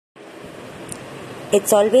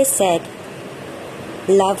It's always said,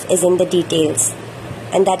 love is in the details,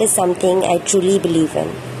 and that is something I truly believe in.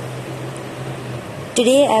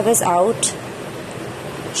 Today I was out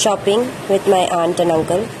shopping with my aunt and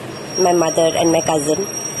uncle, my mother and my cousin,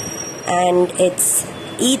 and it's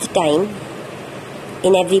Eid time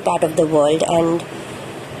in every part of the world, and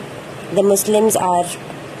the Muslims are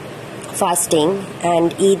fasting,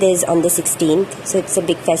 and Eid is on the 16th, so it's a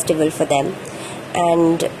big festival for them.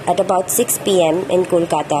 And at about 6 p.m. in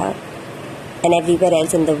Kolkata and everywhere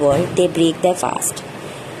else in the world, they break their fast.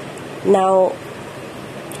 Now,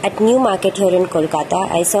 at New Market here in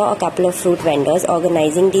Kolkata, I saw a couple of fruit vendors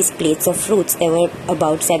organizing these plates of fruits. There were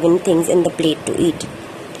about 7 things in the plate to eat.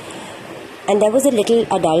 And there was a little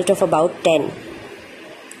adult of about 10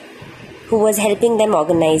 who was helping them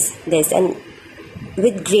organize this, and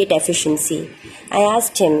with great efficiency. I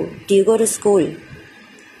asked him, "Do you go to school?"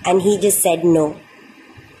 And he just said no.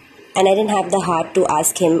 And I didn't have the heart to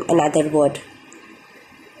ask him another word.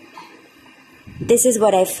 This is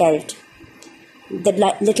what I felt. The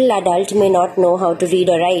little adult may not know how to read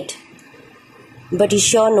or write, but he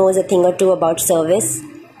sure knows a thing or two about service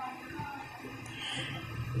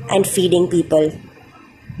and feeding people.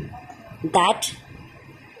 That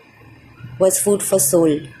was food for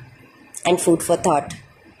soul and food for thought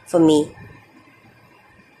for me.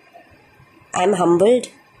 I'm humbled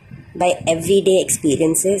by everyday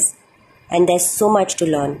experiences, and there's so much to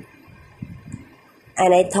learn.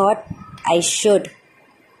 And I thought I should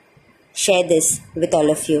share this with all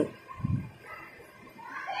of you.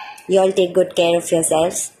 You all take good care of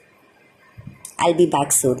yourselves. I'll be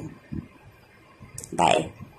back soon. Bye.